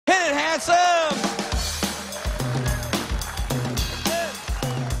handsome.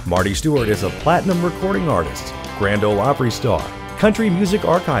 Marty Stuart is a platinum recording artist, Grand Ole Opry star, country music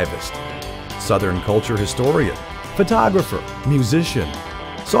archivist, Southern culture historian, photographer, musician,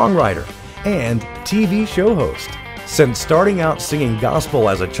 songwriter, and TV show host. Since starting out singing gospel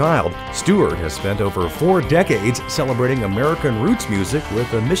as a child, Stuart has spent over 4 decades celebrating American roots music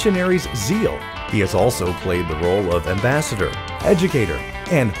with a missionary's zeal. He has also played the role of ambassador, educator,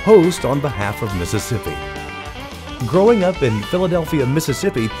 and host on behalf of Mississippi. Growing up in Philadelphia,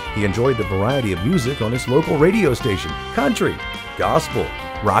 Mississippi, he enjoyed the variety of music on his local radio station: country, gospel,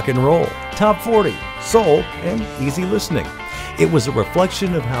 rock and roll, top 40, soul, and easy listening. It was a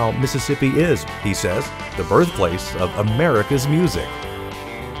reflection of how Mississippi is, he says, the birthplace of America's music.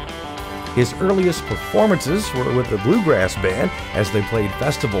 His earliest performances were with the Bluegrass Band as they played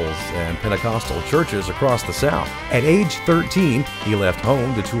festivals and Pentecostal churches across the South. At age 13, he left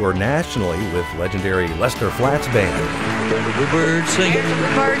home to tour nationally with legendary Lester Flatt's band. The bluebird singing,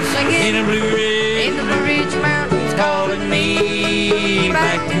 in the Blue Ridge Mountains, calling me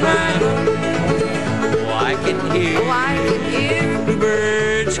back to my home. I can hear the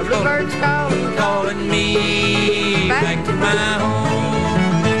bluebirds calling me back to my home.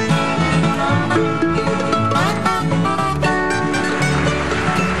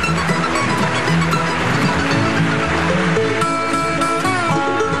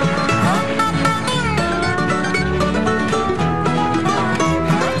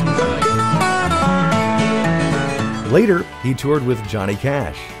 Later, he toured with Johnny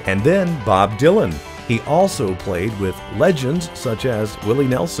Cash and then Bob Dylan. He also played with legends such as Willie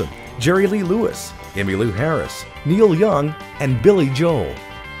Nelson, Jerry Lee Lewis, Emmylou Harris, Neil Young, and Billy Joel.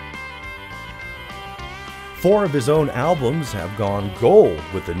 4 of his own albums have gone gold,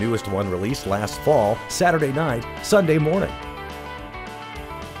 with the newest one released last fall, Saturday Night, Sunday Morning.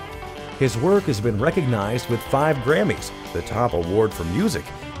 His work has been recognized with 5 Grammys, the top award for music,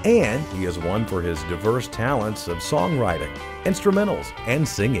 and he is won for his diverse talents of songwriting, instrumentals, and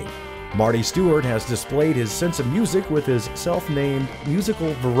singing. Marty Stuart has displayed his sense of music with his self-named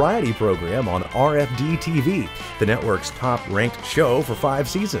musical variety program on RFD-TV, the network's top-ranked show for 5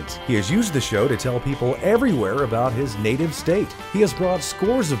 seasons. He has used the show to tell people everywhere about his native state. He has brought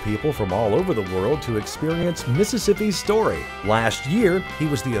scores of people from all over the world to experience Mississippi's story. Last year, he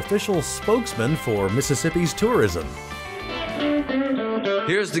was the official spokesman for Mississippi's tourism.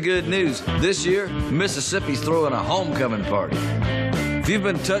 Here's the good news. This year, Mississippi's throwing a homecoming party. If you've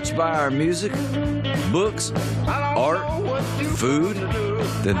been touched by our music, books, art, food,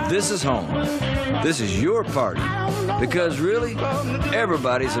 then this is home. This is your party. Because really,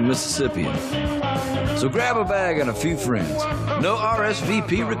 everybody's a Mississippian. So grab a bag and a few friends. No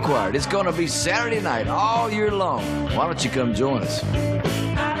RSVP required. It's going to be Saturday night all year long. Why don't you come join us?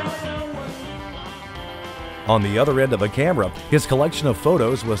 On the other end of a camera, his collection of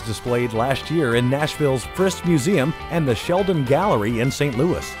photos was displayed last year in Nashville's Frist Museum and the Sheldon Gallery in St.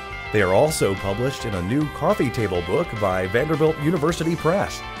 Louis. They are also published in a new coffee table book by Vanderbilt University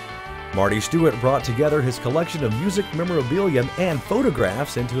Press. Marty Stuart brought together his collection of music memorabilia and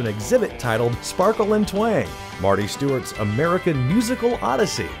photographs into an exhibit titled Sparkle and Twang, Marty Stuart's American Musical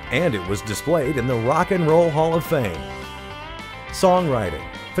Odyssey, and it was displayed in the Rock and Roll Hall of Fame. Songwriting,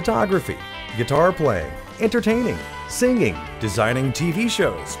 photography, guitar playing, entertaining, singing, designing TV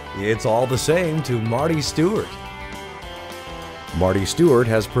shows. It's all the same to Marty Stuart. Marty Stuart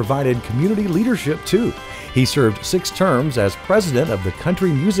has provided community leadership too. He served 6 terms as president of the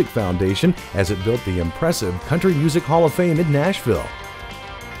Country Music Foundation as it built the impressive Country Music Hall of Fame in Nashville.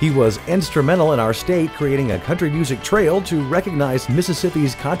 He was instrumental in our state creating a country music trail to recognize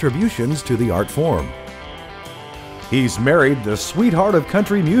Mississippi's contributions to the art form. He's married the sweetheart of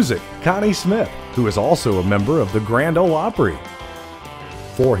country music, Connie Smith, who is also a member of the Grand Ole Opry.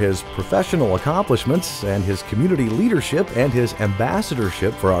 For his professional accomplishments and his community leadership and his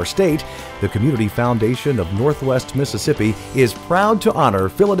ambassadorship for our state, the Community Foundation of Northwest Mississippi is proud to honor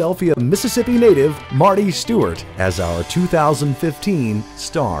Philadelphia, Mississippi native Marty Stuart as our 2015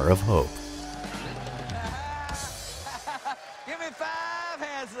 Star of Hope. Give me 5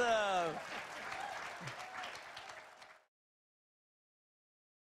 hands up.